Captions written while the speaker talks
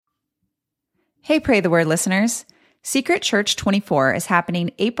Hey, Pray the Word listeners. Secret Church 24 is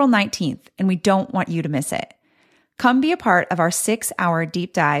happening April 19th, and we don't want you to miss it. Come be a part of our 6-hour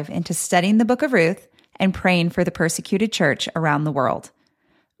deep dive into studying the book of Ruth and praying for the persecuted church around the world.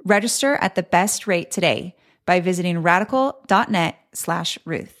 Register at the best rate today by visiting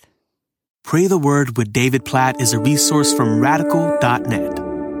radical.net/Ruth. Pray the Word with David Platt is a resource from radical.net.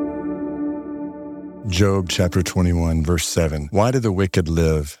 Job chapter 21, verse 7. Why do the wicked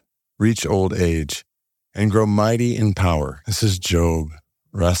live, reach old age, and grow mighty in power? This is Job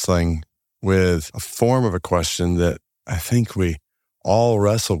wrestling with a form of a question that I think we all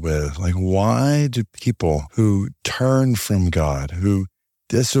wrestle with. Like, why do people who turn from God, who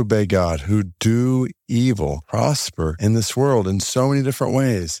disobey God, who do evil, prosper in this world in so many different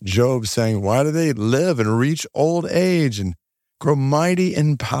ways? Job saying, why do they live and reach old age and grow mighty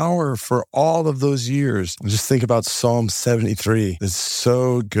in power for all of those years? Just think about Psalm 73. It's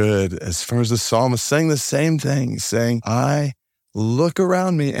so good as far as the psalmist saying the same thing, saying, I look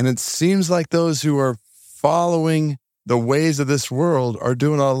around me and it seems like those who are following the ways of this world are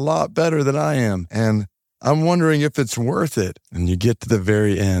doing a lot better than I am. And I'm wondering if it's worth it. And you get to the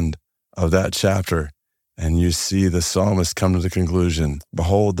very end of that chapter and you see the psalmist come to the conclusion,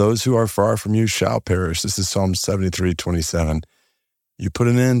 behold, those who are far from you shall perish. This is Psalm 73:27. You put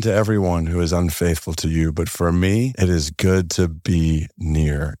an end to everyone who is unfaithful to you, but for me, it is good to be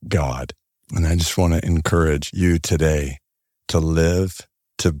near God. And I just want to encourage you today to live,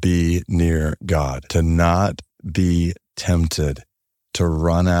 to be near God, to not be tempted to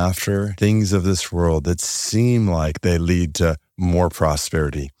run after things of this world that seem like they lead to more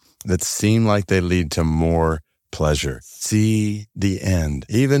prosperity, that seem like they lead to more pleasure. See the end,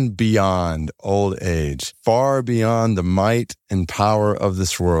 even beyond old age, far beyond the might and power of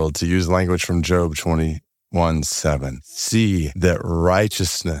this world, to use language from Job 21:7. See that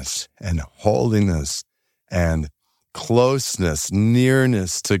righteousness and holiness and closeness,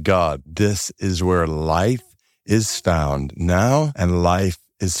 nearness to God, this is where life is found now and life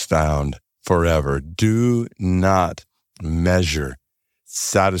is found forever. Do not measure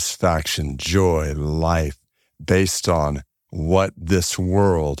satisfaction, joy, life based on what this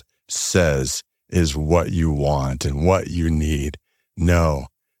world says is what you want and what you need. No,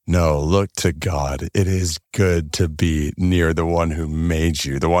 look to God. It is good to be near the one who made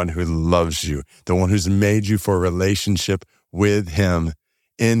you, the one who loves you, the one who's made you for a relationship with him,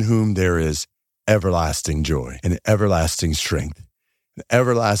 in whom there is everlasting joy and everlasting strength, and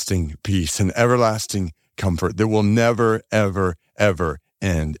everlasting peace and everlasting comfort that will never, ever, ever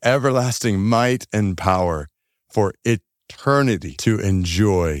end. Everlasting might and power for eternity to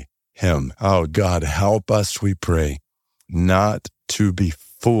enjoy him. Oh, God, help us, we pray, not to be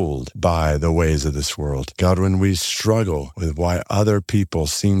fooled by the ways of this world. God, when we struggle with why other people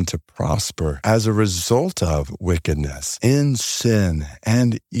seem to prosper as a result of wickedness, in sin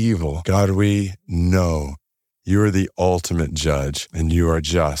and evil, God, we know you are the ultimate judge and you are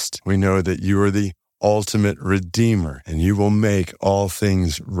just. We know that you are the ultimate redeemer and you will make all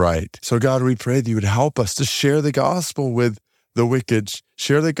things right. So God, we pray that you would help us to share the gospel with the wicked,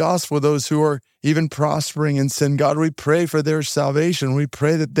 share the gospel with those who are even prospering in sin. God, we pray for their salvation. We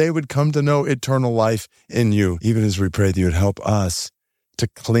pray that they would come to know eternal life in you, even as we pray that you would help us to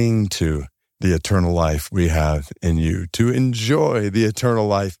cling to the eternal life we have in you, to enjoy the eternal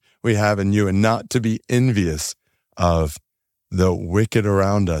life we have in you, and not to be envious of the wicked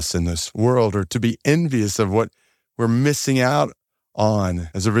around us in this world, or to be envious of what we're missing out on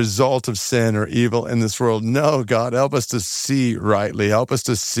as a result of sin or evil in this world. No, God, help us to see rightly. Help us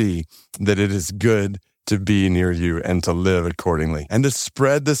to see that it is good to be near you and to live accordingly and to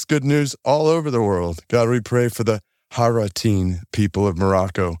spread this good news all over the world. God, we pray for the Haratin people of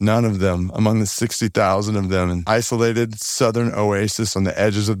Morocco, none of them among the 60,000 of them, an isolated southern oasis on the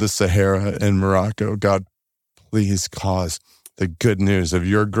edges of the Sahara in Morocco. God, please cause the good news of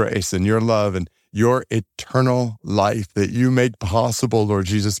your grace and your love and your eternal life that you made possible, Lord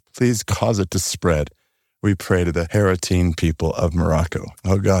Jesus, please cause it to spread. We pray to the Haratin people of Morocco.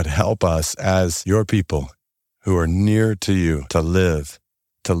 Oh God, help us as your people who are near to you to live,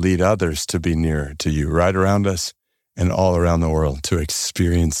 to lead others to be near to you, right around us and all around the world, to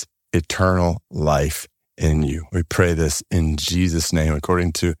experience eternal life in you. We pray this in Jesus' name,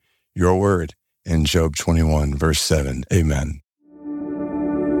 according to your word in Job 21, verse 7. Amen.